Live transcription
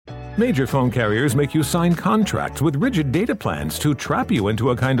Major phone carriers make you sign contracts with rigid data plans to trap you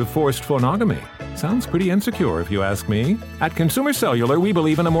into a kind of forced phonogamy. Sounds pretty insecure if you ask me. At Consumer Cellular, we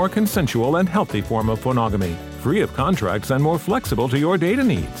believe in a more consensual and healthy form of phonogamy, free of contracts and more flexible to your data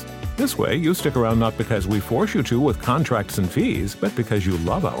needs. This way, you stick around not because we force you to with contracts and fees, but because you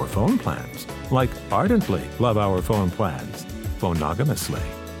love our phone plans. Like ardently love our phone plans. Phonogamously.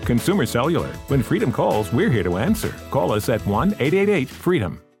 Consumer Cellular. When Freedom calls, we're here to answer. Call us at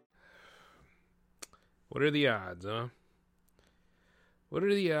 1-888-FREEDOM. What are the odds, huh? What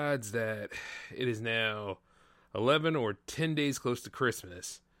are the odds that it is now 11 or 10 days close to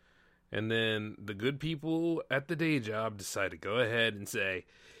Christmas, and then the good people at the day job decide to go ahead and say,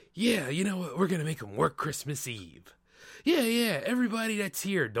 yeah, you know what, we're going to make them work Christmas Eve. Yeah, everybody that's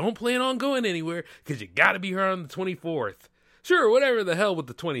here, don't plan on going anywhere, because you got to be here on the 24th. Sure, whatever the hell with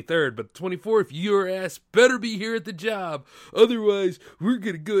the 23rd, but the 24th, your ass better be here at the job. Otherwise, we're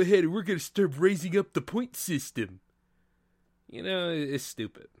going to go ahead and we're going to start raising up the point system. You know, it's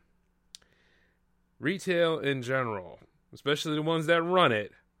stupid. Retail in general, especially the ones that run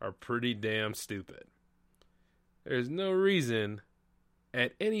it, are pretty damn stupid. There's no reason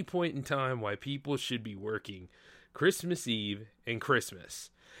at any point in time why people should be working Christmas Eve and Christmas.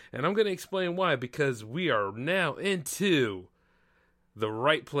 And I'm going to explain why, because we are now into the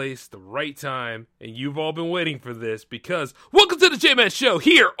right place, the right time, and you've all been waiting for this, because welcome to the J-Man Show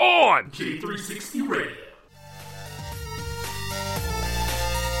here on J360 Radio.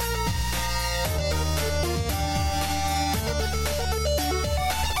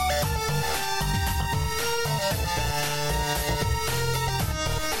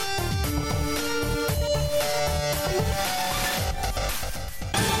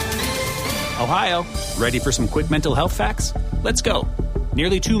 Ohio, ready for some quick mental health facts? Let's go.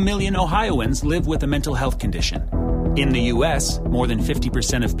 Nearly 2 million Ohioans live with a mental health condition. In the U.S., more than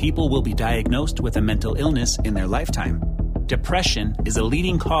 50% of people will be diagnosed with a mental illness in their lifetime. Depression is a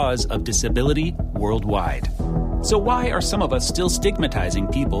leading cause of disability worldwide. So why are some of us still stigmatizing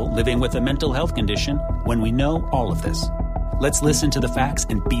people living with a mental health condition when we know all of this? Let's listen to the facts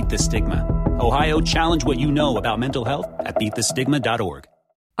and beat the stigma. Ohio, challenge what you know about mental health at beatthestigma.org.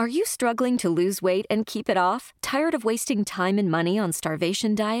 Are you struggling to lose weight and keep it off? Tired of wasting time and money on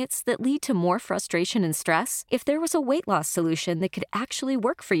starvation diets that lead to more frustration and stress? If there was a weight loss solution that could actually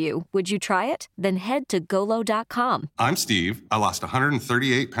work for you, would you try it? Then head to Golo.com. I'm Steve. I lost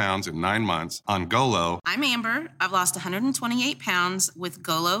 138 pounds in 9 months on Golo. I'm Amber. I've lost 128 pounds with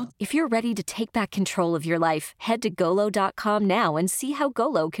Golo. If you're ready to take back control of your life, head to Golo.com now and see how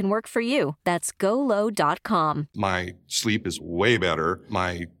Golo can work for you. That's Golo.com. My sleep is way better.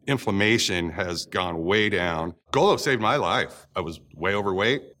 My inflammation has gone way down. Golo saved my life. I was way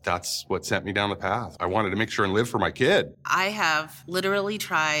overweight. That's what sent me down the path. I wanted to make sure and live for my kid. I have literally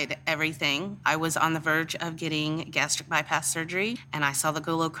tried everything. I was on the verge of getting gastric bypass surgery, and I saw the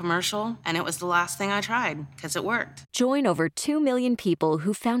Golo commercial, and it was the last thing I tried because it worked. Join over 2 million people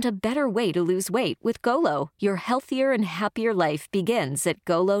who found a better way to lose weight with Golo. Your healthier and happier life begins at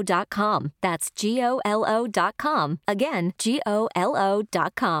Golo.com. That's Golo.com. Again,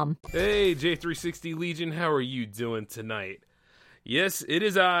 Golo.com. Hey, J360 Legion, how are you doing tonight? Yes, it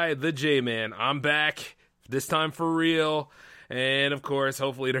is I, the J-Man. I'm back, this time for real, and of course,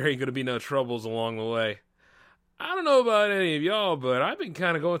 hopefully there ain't going to be no troubles along the way. I don't know about any of y'all, but I've been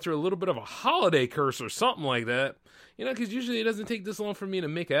kind of going through a little bit of a holiday curse or something like that. You know, because usually it doesn't take this long for me to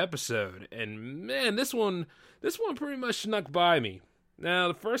make an episode, and man, this one pretty much snuck by me. Now,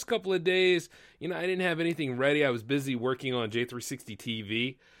 the first couple of days, you know, I didn't have anything ready. I was busy working on J360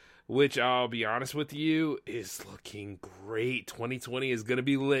 TV, which I'll be honest with you, is looking great. 2020 is going to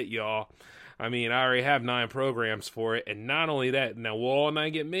be lit, y'all. I mean, I already have 9 programs for it, and not only that, now will all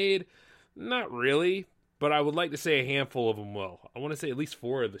 9 get made? Not really, but I would like to say a handful of them will. I want to say at least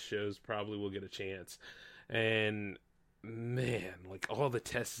 4 of the shows probably will get a chance. And man, like all the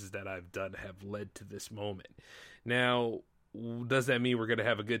tests that I've done have led to this moment. Now, does that mean we're going to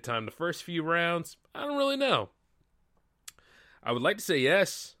have a good time the first few rounds? I don't really know. I would like to say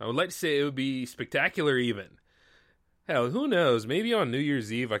yes. I would like to say it would be spectacular even. Hell, who knows? Maybe on New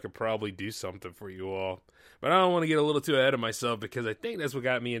Year's Eve I could probably do something for you all. But I don't want to get a little too ahead of myself because I think that's what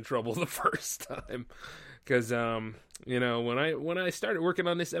got me in trouble the first time. Because, you know, when I started working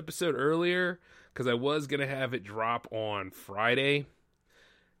on this episode earlier, because I was going to have it drop on Friday,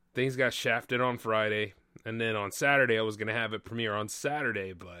 things got shafted on Friday. And then on Saturday, I was going to have it premiere on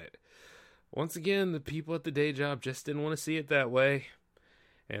Saturday, but once again, the people at the day job just didn't want to see it that way.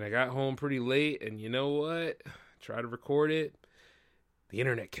 And I got home pretty late, and you know what? Tried to record it. The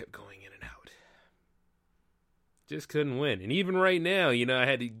internet kept going in and out. just couldn't win. And even right now, I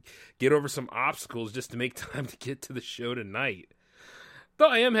had to get over some obstacles just to make time to get to the show tonight. Though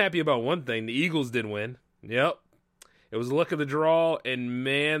I am happy about one thing. The Eagles did win. Yep. It was the luck of the draw, and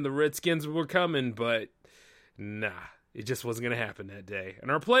man, the Redskins were coming, but nah, it just wasn't going to happen that day. And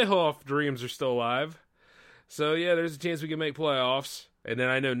our playoff dreams are still alive. So yeah, there's a chance we can make playoffs. And then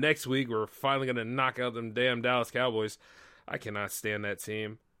I know next week we're finally going to knock out them damn Dallas Cowboys. I cannot stand that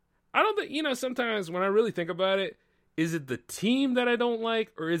team. I don't think, sometimes when I really think about it, is it the team that I don't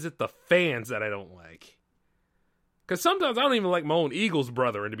like, or is it the fans that I don't like? Because sometimes I don't even like my own Eagles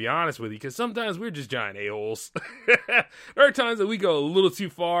brethren, to be honest with you, because sometimes we're just giant a-holes. There are times that we go a little too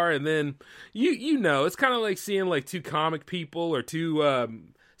far, and then, it's kind of like seeing like two comic people or two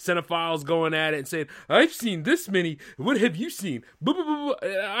cinephiles going at it and saying, I've seen this many, what have you seen?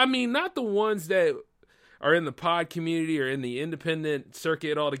 I mean, not the ones that are in the pod community or in the independent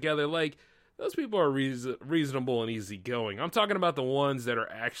circuit altogether. Like, those people are reasonable and easygoing. I'm talking about the ones that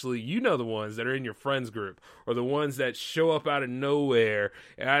are actually, the ones that are in your friends group, or the ones that show up out of nowhere,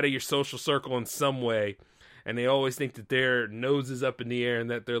 out of your social circle in some way, and they always think that their nose is up in the air and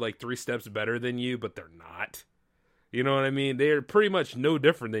that they're like 3 steps better than you, but they're not. You know what I mean? They're pretty much no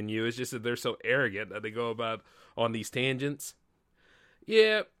different than you. It's just that they're so arrogant that they go about on these tangents.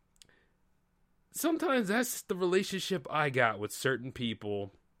 Yeah. Sometimes that's the relationship I got with certain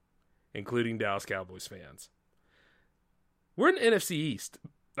people, including Dallas Cowboys fans. We're in the NFC East,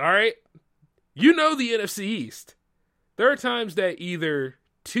 all right? You know the NFC East. There are times that either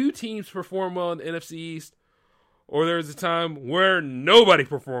 2 teams perform well in the NFC East, or there's a time where nobody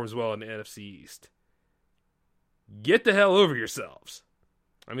performs well in the NFC East. Get the hell over yourselves.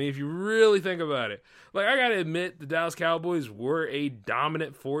 I mean, if you really think about it. Like, I gotta admit, the Dallas Cowboys were a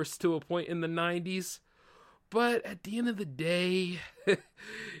dominant force to a point in the 90s. But at the end of the day, it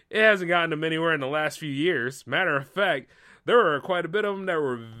hasn't gotten them anywhere in the last few years. Matter of fact, there were quite a bit of them that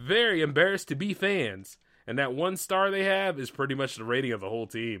were very embarrassed to be fans. And that 1 star they have is pretty much the rating of the whole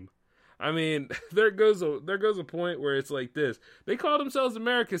team. I mean, there goes a point where it's like this. They call themselves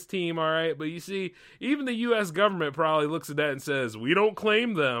America's team, all right? But you see, even the U.S. government probably looks at that and says, we don't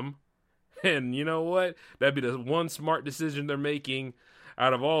claim them. And you know what? That'd be the one smart decision they're making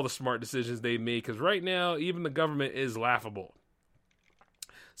out of all the smart decisions they've made, because right now, even the government is laughable.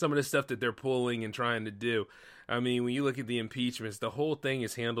 Some of the stuff that they're pulling and trying to do. I mean, when you look at the impeachments, the whole thing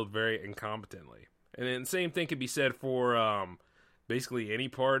is handled very incompetently. And then the same thing could be said for basically any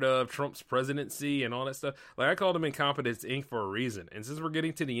part of Trump's presidency and all that stuff. Like, I called them Incompetence Inc. for a reason. And since we're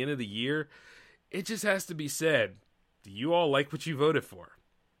getting to the end of the year, it just has to be said, do you all like what you voted for?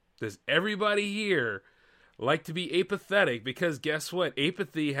 Does everybody here like to be apathetic? Because guess what?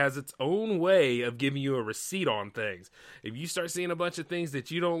 Apathy has its own way of giving you a receipt on things. If you start seeing a bunch of things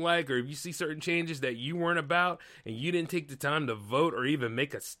that you don't like, or if you see certain changes that you weren't about, and you didn't take the time to vote or even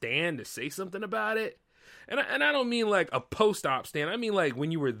make a stand to say something about it, and I don't mean like a post-op stand. I mean like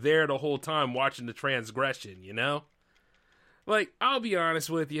when you were there the whole time watching the transgression, you know? Like, I'll be honest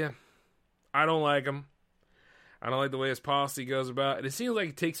with you. I don't like him. I don't like the way his policy goes about. And it seems like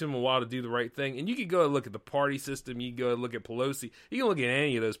it takes him a while to do the right thing. And you can go and look at the party system. You can go and look at Pelosi. You can look at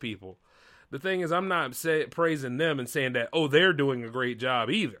any of those people. The thing is, I'm not praising them and saying that, oh, they're doing a great job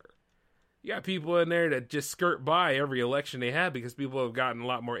either. You got people in there that just skirt by every election they have because people have gotten a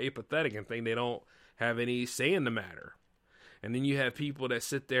lot more apathetic and think they don't have any say in the matter. And then you have people that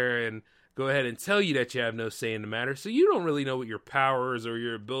sit there and go ahead and tell you that you have no say in the matter. So you don't really know what your powers or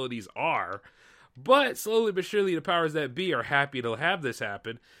your abilities are. But slowly but surely, the powers that be are happy to have this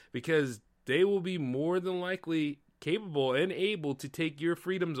happen because they will be more than likely capable and able to take your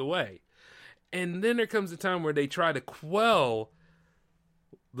freedoms away. And then there comes a time where they try to quell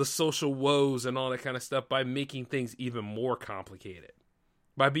the social woes and all that kind of stuff by making things even more complicated.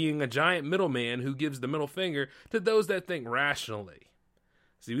 By being a giant middleman who gives the middle finger to those that think rationally.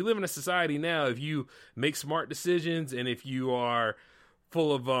 See, we live in a society now, if you make smart decisions and if you are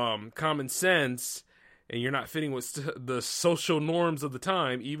full of common sense and you're not fitting with the social norms of the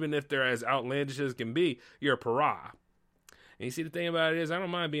time, even if they're as outlandish as can be, you're a pariah. And you see, the thing about it is, I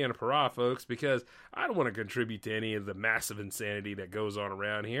don't mind being a pariah, folks, because I don't want to contribute to any of the massive insanity that goes on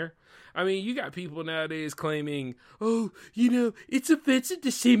around here. I mean, you got people nowadays claiming, oh, it's offensive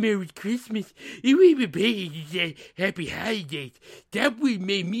to say Merry Christmas. It would be better to say Happy Holidays. That would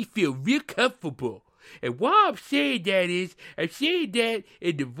make me feel real comfortable. And why I'm saying that is, I'm saying that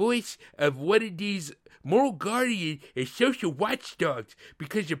in the voice of one of these moral guardians and social watchdogs,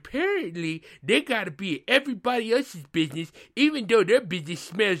 because apparently they gotta be in everybody else's business, even though their business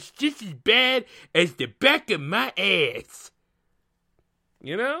smells just as bad as the back of my ass.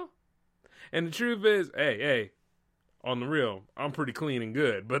 You know? And the truth is, hey, on the real, I'm pretty clean and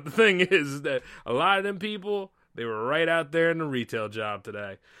good. But the thing is that a lot of them people, they were right out there in the retail job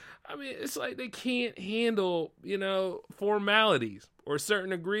today. I mean, it's like they can't handle, formalities or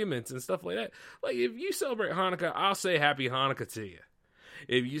certain agreements and stuff like that. Like, if you celebrate Hanukkah, I'll say Happy Hanukkah to you.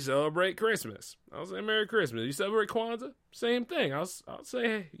 If you celebrate Christmas, I'll say Merry Christmas. You celebrate Kwanzaa, same thing. I'll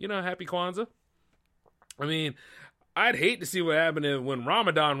say, Happy Kwanzaa. I mean, I'd hate to see what happened when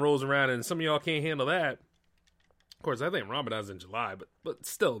Ramadan rolls around and some of y'all can't handle that. Of course, I think Ramadan's in July, but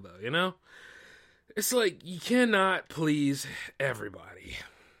still, though, It's like you cannot please everybody.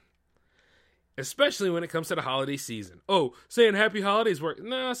 Especially when it comes to the holiday season. Oh, saying Happy Holidays work.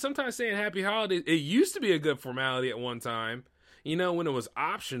 No, sometimes saying Happy Holidays, it used to be a good formality at one time, when it was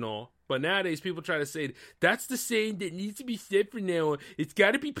optional. But nowadays, people try to say, that's the saying that needs to be said for now. It's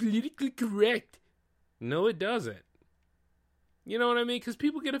got to be politically correct. No, it doesn't. You know what I mean? Because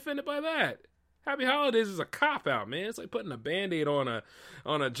people get offended by that. Happy Holidays is a cop-out, man. It's like putting a Band-Aid on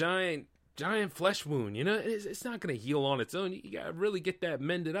a giant flesh wound, It's not going to heal on its own. You got to really get that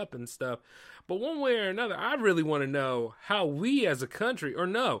mended up and stuff. But one way or another, I really want to know how we as a country,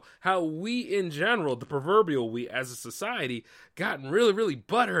 how we in general, the proverbial we as a society, gotten really, really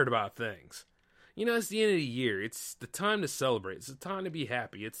butthurt about things. It's the end of the year. It's the time to celebrate. It's the time to be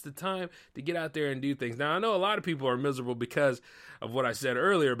happy. It's the time to get out there and do things. Now, I know a lot of people are miserable because of what I said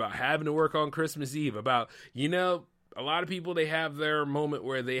earlier about having to work on Christmas Eve, about, a lot of people, they have their moment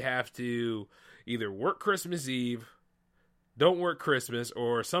where they have to either work Christmas Eve, don't work Christmas,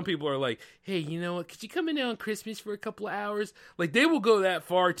 or some people are like, hey, you know what, could you come in on Christmas for a couple of hours? Like, they will go that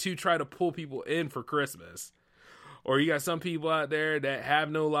far to try to pull people in for Christmas. Or you got some people out there that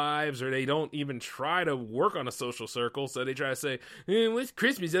have no lives, or they don't even try to work on a social circle, so they try to say, what's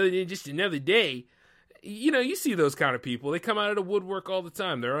Christmas other than just another day? You see those kind of people. They come out of the woodwork all the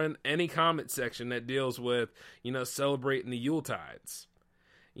time. They're in any comment section that deals with, celebrating the Yuletides.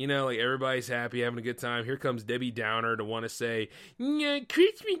 Like everybody's happy, having a good time. Here comes Debbie Downer to want to say,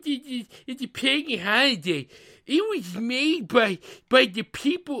 Christmas is a pagan holiday. It was made by the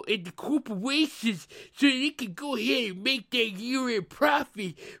people and the corporations so they could go ahead and make that year-end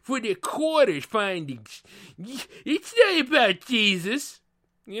profit for their quarters findings. It's not about Jesus.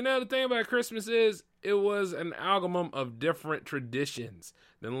 The thing about Christmas is it was an amalgam of different traditions.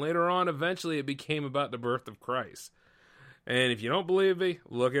 Then later on, eventually, it became about the birth of Christ. And if you don't believe me,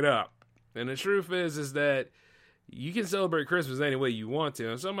 look it up. And the truth is that you can celebrate Christmas any way you want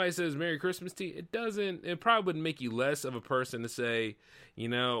to. If somebody says Merry Christmas to you, it probably wouldn't make you less of a person to say,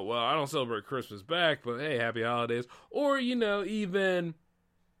 well, I don't celebrate Christmas back, but hey, happy holidays. Or, even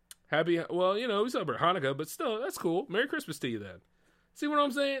happy, we celebrate Hanukkah, but still, that's cool. Merry Christmas to you then. See what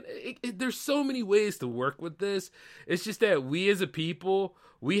I'm saying? There's so many ways to work with this. It's just that we as a people,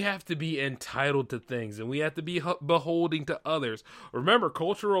 we have to be entitled to things, and we have to be beholding to others. Remember,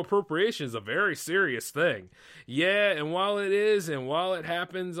 cultural appropriation is a very serious thing. Yeah, and while it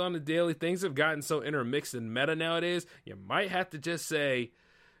happens on the daily, things have gotten so intermixed and meta nowadays, you might have to just say,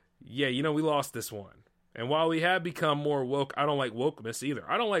 yeah, we lost this one. And while we have become more woke, I don't like wokeness either.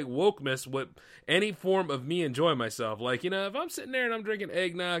 I don't like wokeness with any form of me enjoying myself. Like, if I'm sitting there and I'm drinking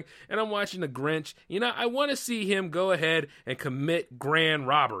eggnog and I'm watching The Grinch, I want to see him go ahead and commit grand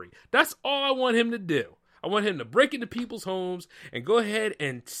robbery. That's all I want him to do. I want him to break into people's homes and go ahead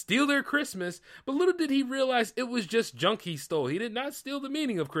and steal their Christmas. But little did he realize it was just junk he stole. He did not steal the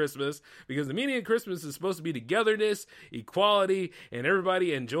meaning of Christmas, because the meaning of Christmas is supposed to be togetherness, equality, and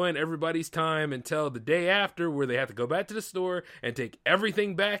everybody enjoying everybody's time until the day after, where they have to go back to the store and take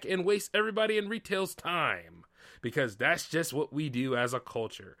everything back and waste everybody in retail's time. Because that's just what we do as a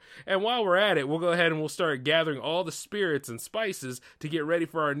culture. And while we're at it, we'll go ahead and we'll start gathering all the spirits and spices to get ready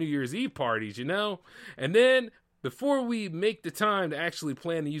for our New Year's Eve parties, And then, before we make the time to actually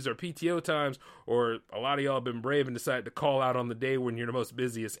plan to use our PTO times, or a lot of y'all have been brave and decided to call out on the day when you're the most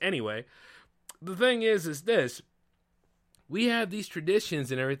busiest anyway, the thing is this. We have these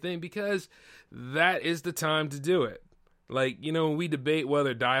traditions and everything because that is the time to do it. Like, when we debate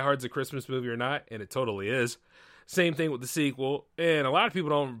whether Die Hard's a Christmas movie or not, and it totally is. Same thing with the sequel, and a lot of people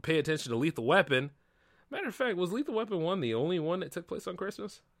don't pay attention to Lethal Weapon. Matter of fact, was Lethal Weapon 1 the only one that took place on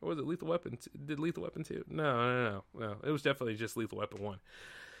Christmas? Or was it Lethal Weapon 2? Did Lethal Weapon 2? No. It was definitely just Lethal Weapon 1.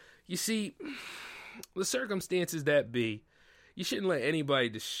 You see, the circumstances that be, you shouldn't let anybody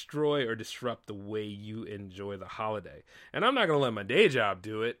destroy or disrupt the way you enjoy the holiday. And I'm not going to let my day job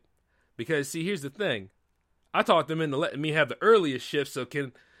do it, because, see, here's the thing. I talked them into letting me have the earliest shift, so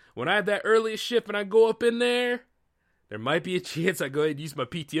when I have that earliest shift and I go up in there might be a chance I go ahead and use my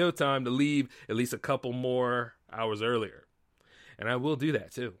PTO time to leave at least a couple more hours earlier. And I will do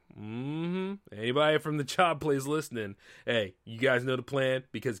that too. Anybody from the job place listening, hey, you guys know the plan,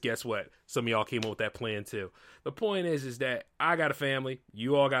 because guess what? Some of y'all came up with that plan too. The point is that I got a family.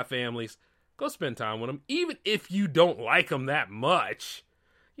 You all got families. Go spend time with them. Even if you don't like them that much,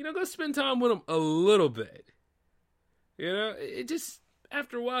 go spend time with them a little bit. It just,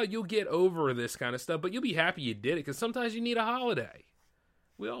 after a while, you'll get over this kind of stuff, but you'll be happy you did it, because sometimes you need a holiday.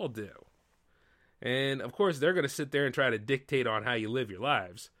 We all do. And, of course, they're going to sit there and try to dictate on how you live your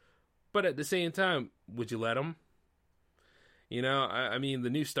lives. But at the same time, would you let them? I mean,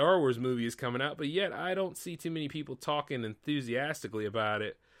 the new Star Wars movie is coming out, but yet I don't see too many people talking enthusiastically about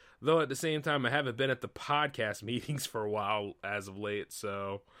it. Though at the same time, I haven't been at the podcast meetings for a while as of late,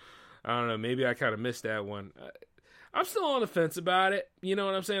 so I don't know. Maybe I kind of missed that one. I'm still on the fence about it. You know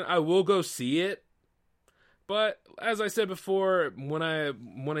what I'm saying? I will go see it. But as I said before, when I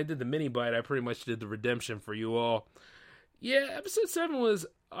did the mini bite, I pretty much did the redemption for you all. Yeah, episode 7 was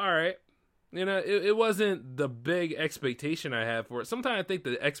all right. It wasn't the big expectation I have for it. Sometimes I think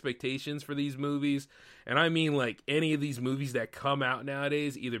the expectations for these movies, and I mean like any of these movies that come out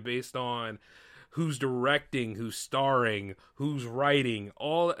nowadays, either based on who's directing, who's starring, who's writing,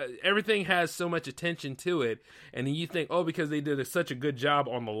 everything has so much attention to it, and then you think, because they did such a good job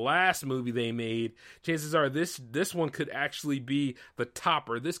on the last movie they made, chances are this one could actually be the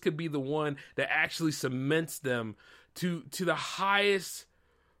topper. This could be the one that actually cements them to the highest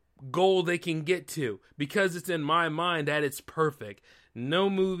goal they can get to, because it's in my mind that it's perfect. No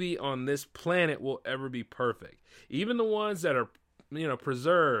movie on this planet will ever be perfect. Even the ones that are,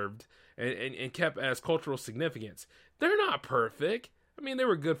 preserved and kept as cultural significance, they're not perfect. I mean, they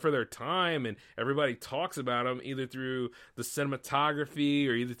were good for their time, and everybody talks about them either through the cinematography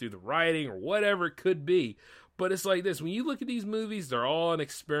or either through the writing or whatever it could be. But it's like this. When you look at these movies, they're all an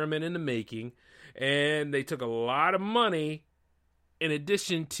experiment in the making, and they took a lot of money in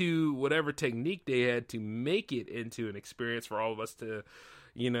addition to whatever technique they had to make it into an experience for all of us to,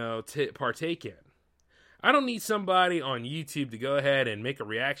 partake in. I don't need somebody on YouTube to go ahead and make a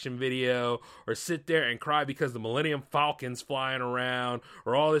reaction video or sit there and cry because the Millennium Falcon's flying around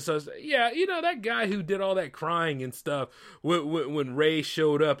or all this other stuff. Yeah, that guy who did all that crying and stuff when Rey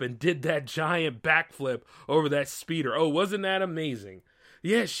showed up and did that giant backflip over that speeder. Oh, wasn't that amazing?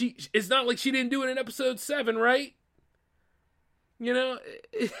 Yeah, it's not like she didn't do it in episode 7, right?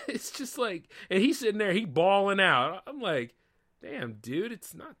 It's just like, and he's sitting there, he bawling out. I'm like, damn, dude,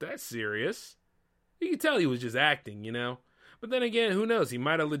 it's not that serious. You can tell he was just acting, But then again, who knows? He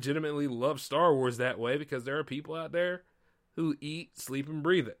might have legitimately loved Star Wars that way, because there are people out there who eat, sleep, and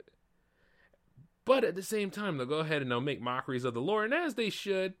breathe it. But at the same time, they'll go ahead and they'll make mockeries of the lore, and as they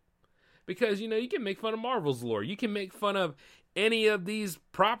should. Because, you can make fun of Marvel's lore. You can make fun of any of these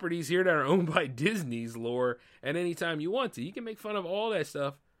properties here that are owned by Disney's lore at any time you want to. You can make fun of all that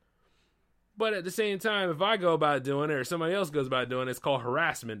stuff. But at the same time, if I go about doing it or somebody else goes about doing it, it's called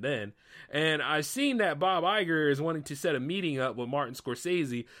harassment then. And I've seen that Bob Iger is wanting to set a meeting up with Martin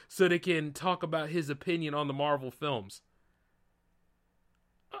Scorsese so they can talk about his opinion on the Marvel films.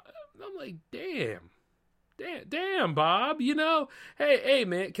 I'm like, damn, Bob, Hey,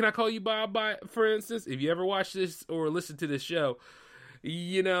 man, can I call you Bob, for instance? If you ever watch this or listen to this show,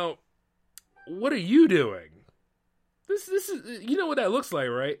 what are you doing? This is, what that looks like,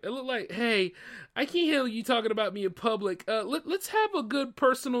 right? It looked like, hey, I can't handle you talking about me in public. Let's have a good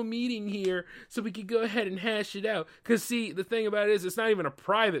personal meeting here so we can go ahead and hash it out. Because, see, the thing about it is it's not even a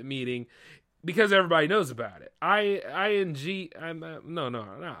private meeting because everybody knows about it. IGN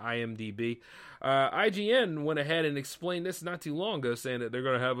went ahead and explained this not too long ago, saying that they're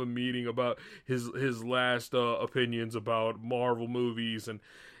going to have a meeting about his last opinions about Marvel movies. And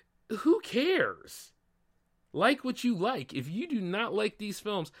who cares? Like what you like. If you do not like these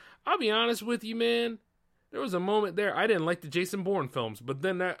films, I'll be honest with you, man. There was a moment there, I didn't like the Jason Bourne films, but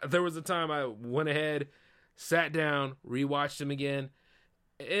then there was a time I went ahead, sat down, rewatched them again,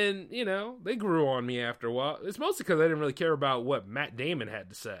 and, they grew on me after a while. It's mostly because I didn't really care about what Matt Damon had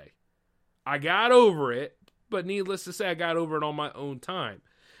to say. I got over it, but needless to say, I got over it on my own time.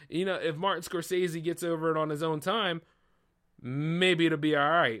 If Martin Scorsese gets over it on his own time, maybe it'll be all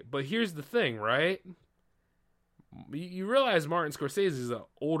right. But here's the thing, right? You realize Martin Scorsese is an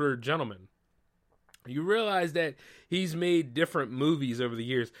older gentleman. You realize that he's made different movies over the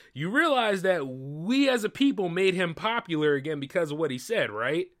years. You realize that we as a people made him popular again because of what he said,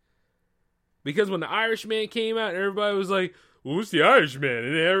 right? Because when The Irishman came out, everybody was like, well, what's The Irishman?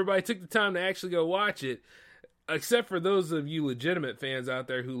 And everybody took the time to actually go watch it. Except for those of you legitimate fans out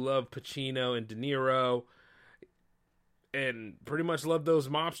there who love Pacino and De Niro and pretty much love those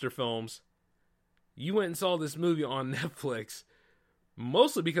mobster films. You went and saw this movie on Netflix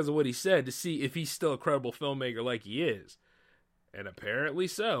Mostly because of what he said, to see if he's still a credible filmmaker like he is. And apparently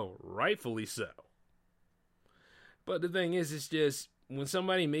so. Rightfully so. But the thing is, it's just, when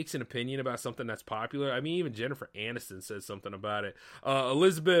somebody makes an opinion about something that's popular, I mean, even Jennifer Aniston said something about it.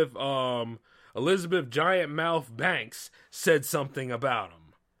 Elizabeth Giant Mouth Banks said something about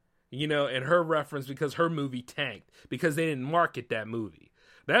him. You know, and her reference, because her movie tanked. Because they didn't market that movie.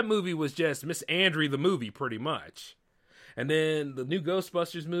 That movie was just Miss Andry the movie, pretty much. And then the new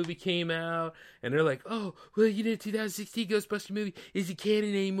Ghostbusters movie came out, and they're like, oh, well, you know, 2016 Ghostbusters movie isn't canon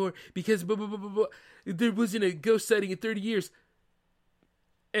anymore because blah, blah, blah, blah, blah. There wasn't a ghost sighting in 30 years.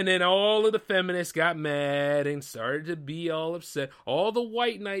 And then all of the feminists got mad and started to be all upset. All the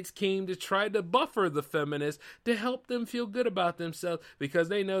white knights came to try to buffer the feminists to help them feel good about themselves because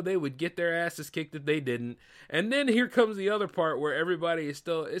they know they would get their asses kicked if they didn't. And then here comes the other part where everybody is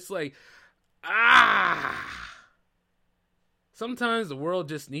still, it's like, sometimes the world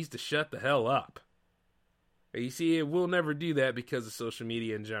just needs to shut the hell up. You see, it will never do that because of social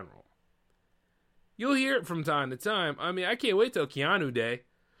media in general. You'll hear it from time to time. I mean, I can't wait till Keanu Day.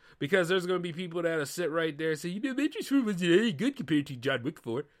 Because there's going to be people that'll sit right there and say, you know, Matrix 4 was very good compared to John Wick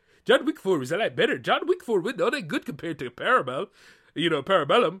 4. John Wick 4 was a lot better. John Wick 4 was not that good compared to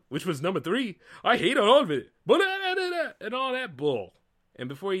Parabellum, which was number 3. I hate all of it. And all that bull. And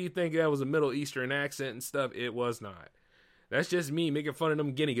before you think that was a Middle Eastern accent and stuff, it was not. That's just me making fun of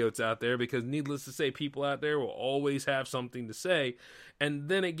them guinea goats out there, because needless to say, people out there will always have something to say. And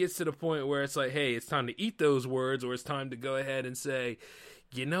then it gets to the point where it's like, hey, it's time to eat those words, or it's time to go ahead and say,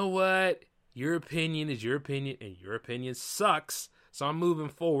 you know what? Your opinion is your opinion, and your opinion sucks, so I'm moving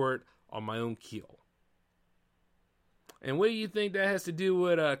forward on my own keel. And what do you think that has to do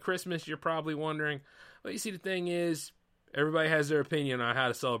with Christmas, you're probably wondering? Well, you see, the thing is, everybody has their opinion on how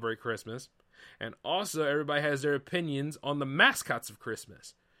to celebrate Christmas. And also, everybody has their opinions on the mascots of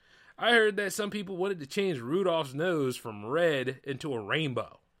Christmas. I heard that some people wanted to change Rudolph's nose from red into a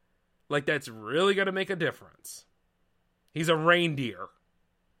rainbow. Like that's really going to make a difference. He's a reindeer.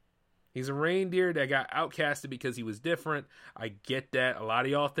 He's a reindeer that got outcasted because he was different. I get that. A lot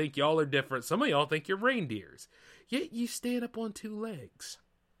of y'all think y'all are different. Some of y'all think you're reindeers. Yet you stand up on 2 legs.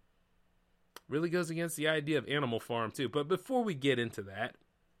 Really goes against the idea of Animal Farm too. But before we get into that,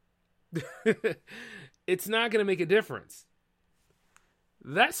 it's not going to make a difference.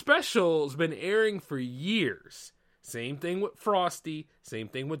 That special's been airing for years. Same thing with Frosty. Same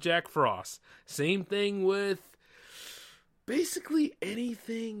thing with Jack Frost. Same thing with basically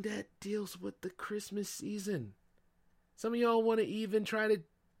anything that deals with the Christmas season. Some of y'all want to even try to,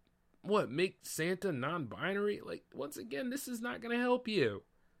 make Santa non-binary? Like, once again, this is not going to help you.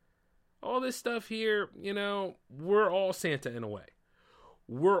 All this stuff here, we're all Santa in a way.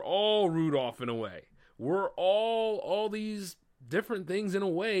 We're all Rudolph in a way. We're all these different things in a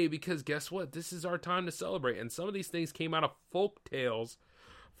way, because guess what? This is our time to celebrate. And some of these things came out of folk tales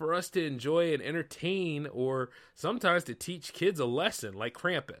for us to enjoy and entertain, or sometimes to teach kids a lesson, like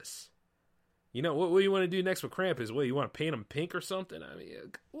Krampus. What do you want to do next with Krampus? What, you want to paint him pink or something? I mean,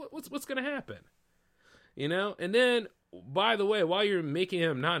 what's going to happen? And then, by the way, while you're making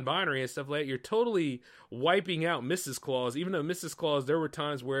him non-binary and stuff like that, you're totally wiping out Mrs. Claus. Even though Mrs. Claus, there were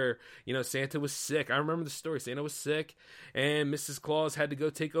times where, Santa was sick. I remember the story. Santa was sick, and Mrs. Claus had to go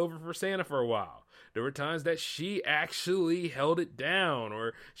take over for Santa for a while. There were times that she actually held it down,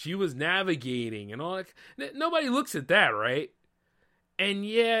 or she was navigating and all that. Nobody looks at that, right? And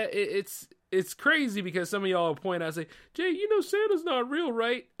yeah, it's crazy, because some of y'all will point out and say, Jay, Santa's not real,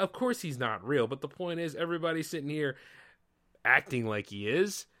 right? Of course he's not real, but the point is, everybody's sitting here acting like he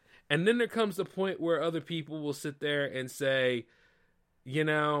is. And then there comes the point where other people will sit there and say, in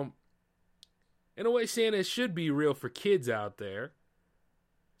a way, Santa should be real for kids out there.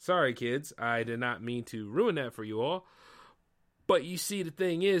 Sorry, kids, I did not mean to ruin that for you all. But you see, the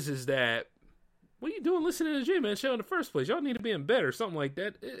thing is that, what are you doing listening to the J-Man show in the first place? Y'all need to be in bed or something like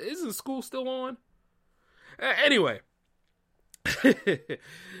that. Isn't school still on? Anyway,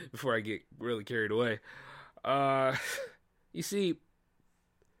 before I get really carried away, you see,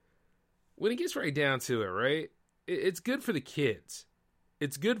 when it gets right down to it, right, it's good for the kids.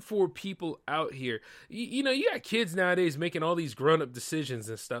 It's good for people out here. You got kids nowadays making all these grown-up decisions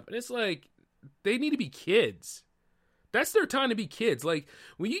and stuff, and it's like, they need to be kids. That's their time to be kids. Like,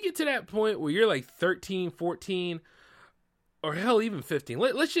 when you get to that point where you're like 13, 14, or hell, even 15.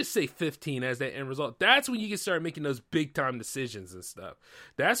 Let's just say 15 as that end result. That's when you can start making those big time decisions and stuff.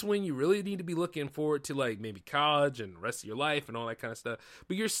 That's when you really need to be looking forward to like maybe college and the rest of your life and all that kind of stuff.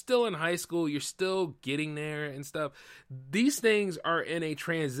 But you're still in high school. You're still getting there and stuff. These things are in a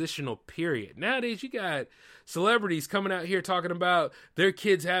transitional period. Nowadays, you got celebrities coming out here talking about their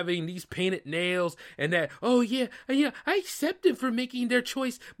kids having these painted nails and that, oh yeah, I accept them for making their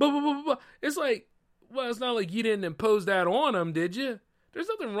choice. Blah, blah, blah, blah. It's like, well, it's not like you didn't impose that on them, did you? There's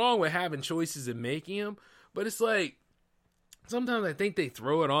nothing wrong with having choices and making them, but it's like, sometimes I think they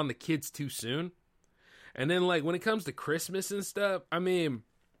throw it on the kids too soon. And then, like, when it comes to Christmas and stuff, I mean,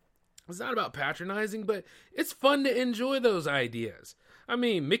 it's not about patronizing, but it's fun to enjoy those ideas. I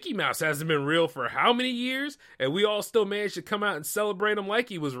mean, Mickey Mouse hasn't been real for how many years? And we all still managed to come out and celebrate him like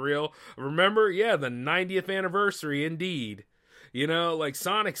he was real. Remember? Yeah, the 90th anniversary, indeed. You know, like,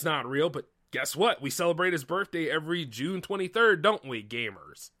 Sonic's not real, but guess what? We celebrate his birthday every June 23rd, don't we,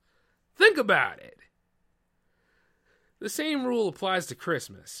 gamers? Think about it. The same rule applies to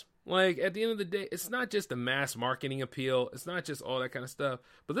Christmas. Like, at the end of the day, it's not just a mass marketing appeal. It's not just all that kind of stuff.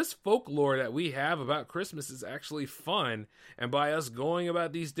 But this folklore that we have about Christmas is actually fun. And by us going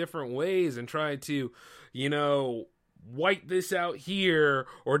about these different ways and trying to, you know, white this out here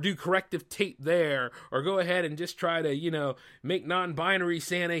or do corrective tape there or go ahead and just try to, you know, make non-binary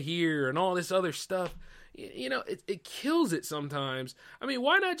Santa here and all this other stuff, you know, it kills it sometimes. I mean,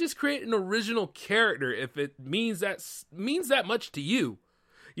 why not just create an original character if it means that much to you?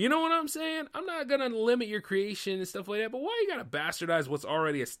 You know what I'm saying? I'm not gonna limit your creation and stuff like that, but why you gotta bastardize what's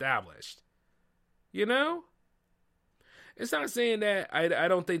already established? You know? It's not saying that I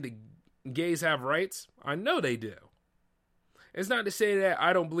don't think the gays have rights. I know they do. It's not to say that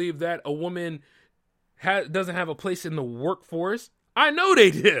I don't believe that a woman doesn't have a place in the workforce. I know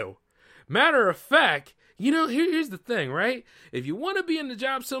they do. Matter of fact, you know, here's the thing, right? If you want to be in the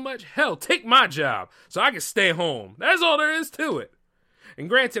job so much, hell, take my job so I can stay home. That's all there is to it. And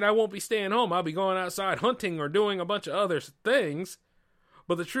granted, I won't be staying home. I'll be going outside hunting or doing a bunch of other things.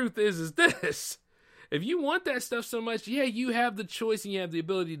 But the truth is this. If you want that stuff so much, yeah, you have the choice and you have the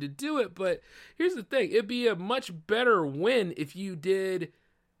ability to do it. But here's the thing. It'd be a much better win if you did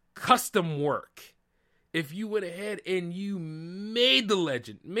custom work. If you went ahead and you made the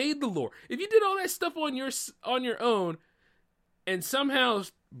legend, made the lore. If you did all that stuff on your own and somehow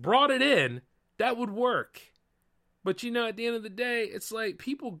brought it in, that would work. But, you know, at the end of the day, it's like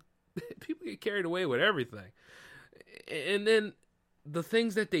people get carried away with everything. And then the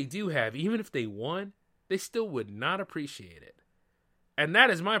things that they do have, even if they won, they still would not appreciate it. And that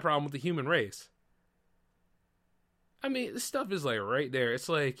is my problem with the human race. I mean, this stuff is like right there. It's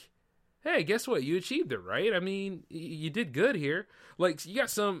like, hey, guess what? You achieved it, right? I mean, you did good here. Like, you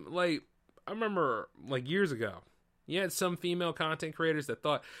got some, like, I remember, like, years ago, you had some female content creators that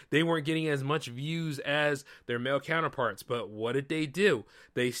thought they weren't getting as much views as their male counterparts. But what did they do?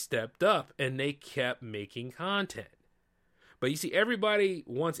 They stepped up and they kept making content. But you see, everybody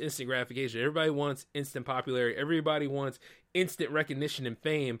wants instant gratification. Everybody wants instant popularity. Everybody wants instant recognition and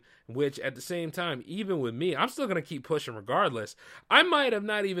fame, which at the same time, even with me, I'm still going to keep pushing regardless. I might have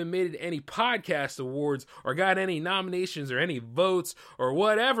not even made it any podcast awards or got any nominations or any votes or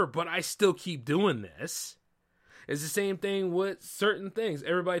whatever, but I still keep doing this. It's the same thing with certain things.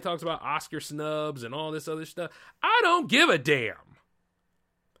 Everybody talks about Oscar snubs and all this other stuff. I don't give a damn.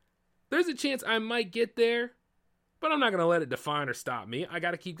 There's a chance I might get there, but I'm not going to let it define or stop me. I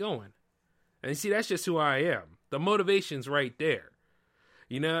got to keep going. And you see, that's just who I am. The motivation's right there.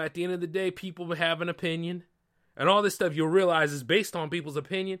 You know, at the end of the day, people have an opinion. And all this stuff you'll realize is based on people's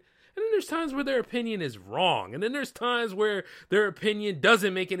opinion. And then there's times where their opinion is wrong. And then there's times where their opinion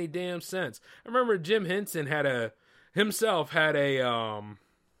doesn't make any damn sense. I remember Jim Henson had a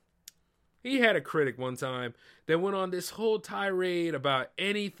critic one time that went on this whole tirade about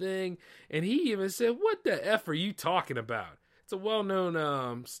anything, and he even said, "What the F are you talking about?" It's a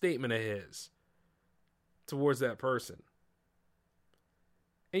well-known statement of his towards that person.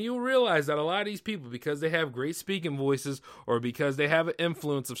 And you'll realize that a lot of these people, because they have great speaking voices, or because they have an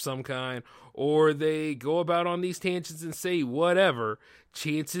influence of some kind, or they go about on these tangents and say whatever,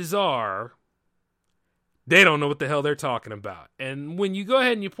 chances are they don't know what the hell they're talking about. And when you go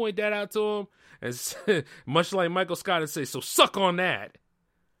ahead and you point that out to them, as much like Michael Scott would say, "So suck on that,"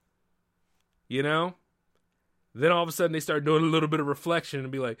 you know? Then all of a sudden they start doing a little bit of reflection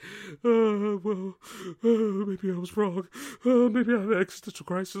and be like, maybe I was wrong. Maybe I have an existential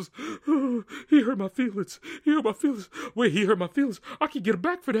crisis. He hurt my feelings. Wait, he hurt my feelings. I can get him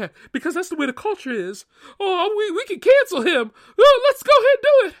back for that because that's the way the culture is. Oh, we can cancel him. Let's go ahead and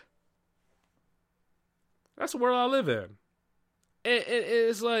do it. That's the world I live in. And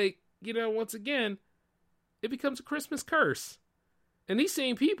it's like, once again, it becomes a Christmas curse. And these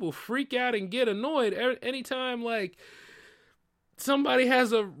same people freak out and get annoyed anytime, like, somebody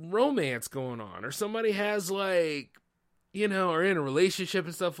has a romance going on, or somebody has, like, are in a relationship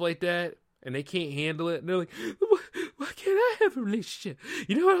and stuff like that, and they can't handle it. And they're like, why can't I have a relationship?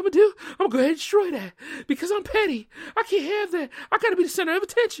 You know what I'm going to do? I'm going to go ahead and destroy that because I'm petty. I can't have that. I got to be the center of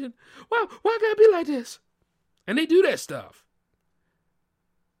attention. Why I got to be like this? And they do that stuff.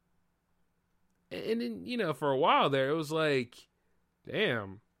 And then, for a while there, it was like,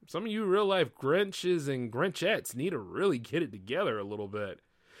 damn, some of you real life Grinches and Grinchettes need to really get it together a little bit.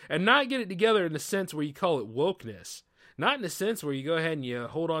 And not get it together in the sense where you call it wokeness. Not in the sense where you go ahead and you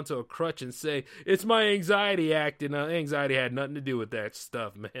hold on to a crutch and say, it's my anxiety acting. Anxiety had nothing to do with that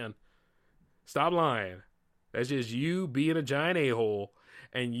stuff, man. Stop lying. That's just you being a giant a-hole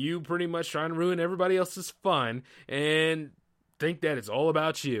and you pretty much trying to ruin everybody else's fun and think that it's all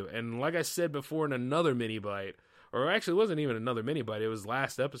about you. And like I said before in another mini bite, or actually it wasn't even another mini bite, it was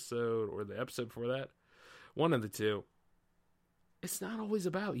last episode or the episode before that, one of the two. It's not always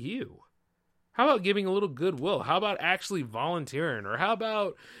about you. How about giving a little goodwill? How about actually volunteering? Or how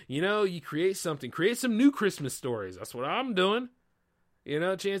about, you create something, create some new Christmas stories. That's what I'm doing.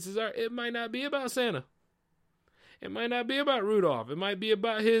 Chances are it might not be about Santa. It might not be about Rudolph. It might be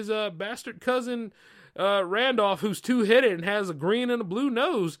about his bastard cousin, Randolph, who's two-headed and has a green and a blue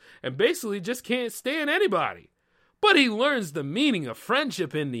nose and basically just can't stand anybody. But he learns the meaning of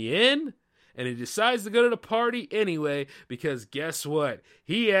friendship in the end, and he decides to go to the party anyway because guess what?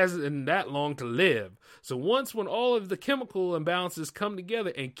 He hasn't that long to live. So when all of the chemical imbalances come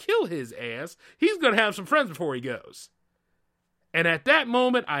together and kill his ass, he's going to have some friends before he goes. And at that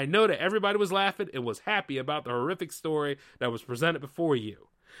moment, I know that everybody was laughing and was happy about the horrific story that was presented before you.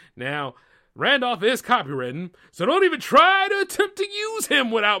 Now, Randolph is copywritten, so don't even try to attempt to use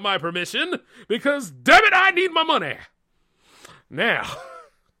him without my permission, because damn it, I need my money. Now,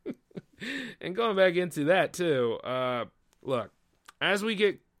 and going back into that too, look, as we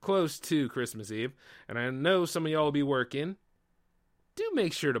get close to Christmas Eve, and I know some of y'all will be working, do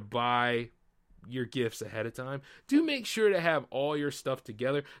make sure to buy your gifts ahead of time. Do make sure to have all your stuff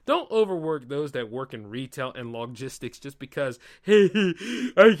together. Don't overwork those that work in retail and logistics just because, hey,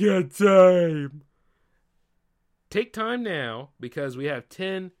 I got time. Take time now because we have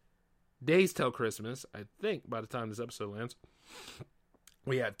 10 days till Christmas. I think by the time this episode lands,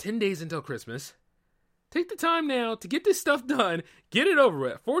 we have 10 days until Christmas. Take the time now to get this stuff done. Get it over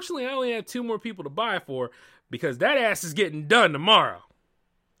with. Fortunately, I only have 2 more people to buy for because that ass is getting done tomorrow.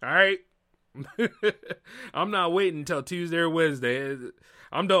 All right? I'm not waiting until Tuesday or Wednesday.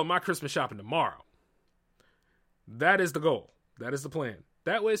 I'm done with my Christmas shopping tomorrow. That is the goal. That is the plan.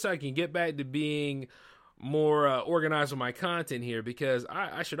 That way so I can get back to being more organized with my content here because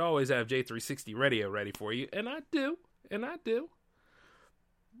I should always have J360 Radio ready for you. And I do.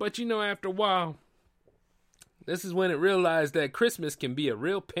 But after a while, this is when it realized that Christmas can be a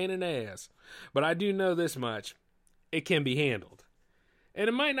real pain in the ass. But I do know this much. It can be handled. And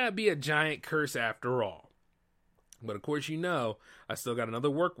it might not be a giant curse after all. But of course, I still got another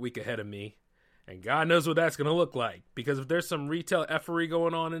work week ahead of me. And God knows what that's going to look like. Because if there's some retail effery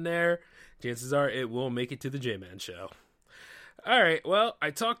going on in there, chances are it will make it to the J-Man Show. All right, well, I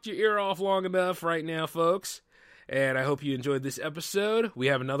talked your ear off long enough right now, folks. And I hope you enjoyed this episode. We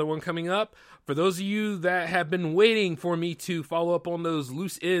have another one coming up. For those of you that have been waiting for me to follow up on those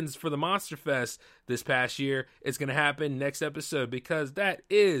loose ends for the Monster Fest this past year, it's going to happen next episode because that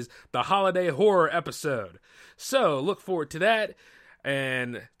is the holiday horror episode. So look forward to that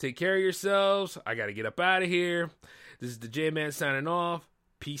and take care of yourselves. I got to get up out of here. This is the J-Man signing off.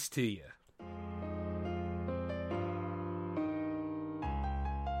 Peace to you.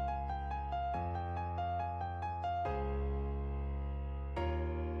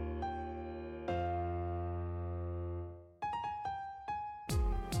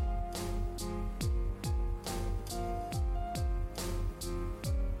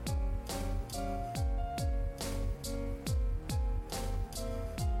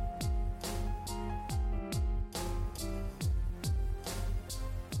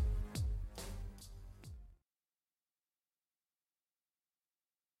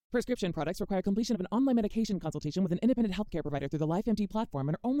 Prescription products require completion of an online medication consultation with an independent healthcare provider through the LifeMD platform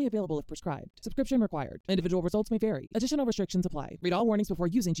and are only available if prescribed. Subscription required. Individual results may vary. Additional restrictions apply. Read all warnings before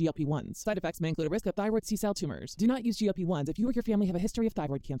using GLP-1s. Side effects may include a risk of thyroid C-cell tumors. Do not use GLP-1s if you or your family have a history of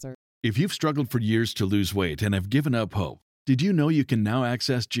thyroid cancer. If you've struggled for years to lose weight and have given up hope, did you know you can now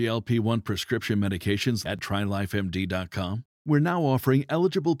access GLP-1 prescription medications at TryLifeMD.com? We're now offering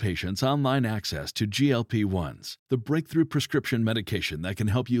eligible patients online access to GLP-1s, the breakthrough prescription medication that can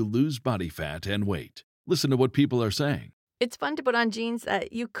help you lose body fat and weight. Listen to what people are saying. It's fun to put on jeans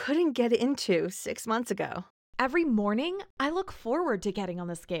that you couldn't get into 6 months ago. Every morning, I look forward to getting on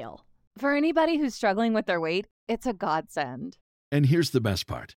the scale. For anybody who's struggling with their weight, it's a godsend. And here's the best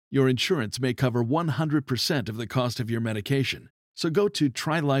part. Your insurance may cover 100% of the cost of your medication. So go to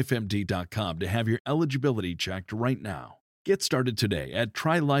TryLifeMD.com to have your eligibility checked right now. Get started today at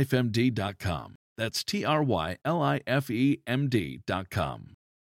TryLifeMD.com. That's TryLifeMD.com.